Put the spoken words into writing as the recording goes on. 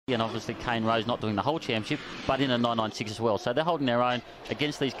and obviously Kane Rose not doing the whole championship, but in a 996 as well. So they're holding their own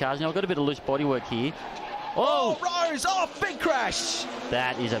against these cars. Now, I've got a bit of loose bodywork here. Oh, Rose! Oh, big crash!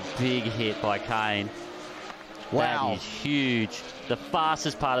 That is a big hit by Kane. Wow. That is huge. The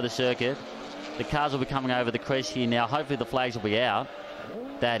fastest part of the circuit. The cars will be coming over the crest here now. Hopefully the flags will be out.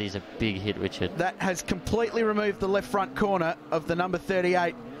 That is a big hit, Richard. That has completely removed the left front corner of the number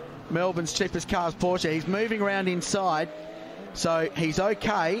 38, Melbourne's cheapest cars Porsche. He's moving around inside, so he's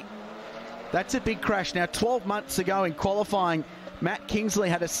okay. That's a big crash. Now, 12 months ago in qualifying, Matt Kingsley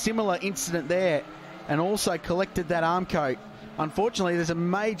had a similar incident there and also collected that arm coat. Unfortunately, there's a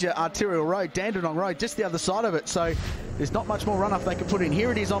major arterial road, Dandenong Road, just the other side of it, so there's not much more runoff they can put in.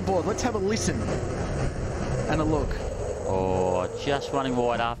 Here it is on board. Let's have a listen and a look. Oh, just running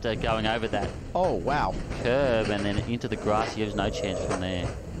wide after going over that. Oh, wow. Curb and then into the grass. He has no chance from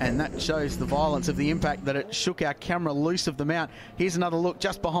there. And that shows the violence of the impact, that it shook our camera loose of the mount. Here's another look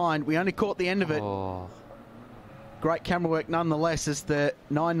just behind. We only caught the end of it. Oh. Great camera work nonetheless as the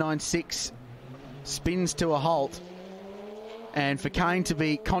 996 spins to a halt. And for Kane to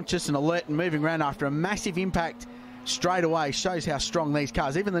be conscious and alert and moving around after a massive impact straight away shows how strong these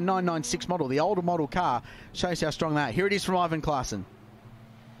cars, even the 996 model, the older model car, shows how strong they are. Here it is from Ivan Klaassen.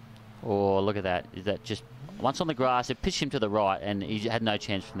 Oh, look at that. Is that just once on the grass, it pitched him to the right and he had no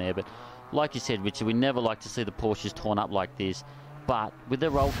chance from there. But like you said, Richard, we never like to see the Porsches torn up like this. But with the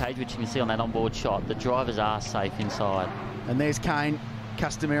roll cage, which you can see on that onboard shot, the drivers are safe inside. And there's Kane.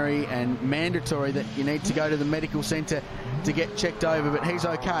 Customary and mandatory that you need to go to the medical centre to get checked over, but he's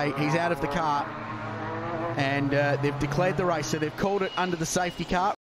okay. He's out of the car, and they've declared the race, so they've called it under the safety car.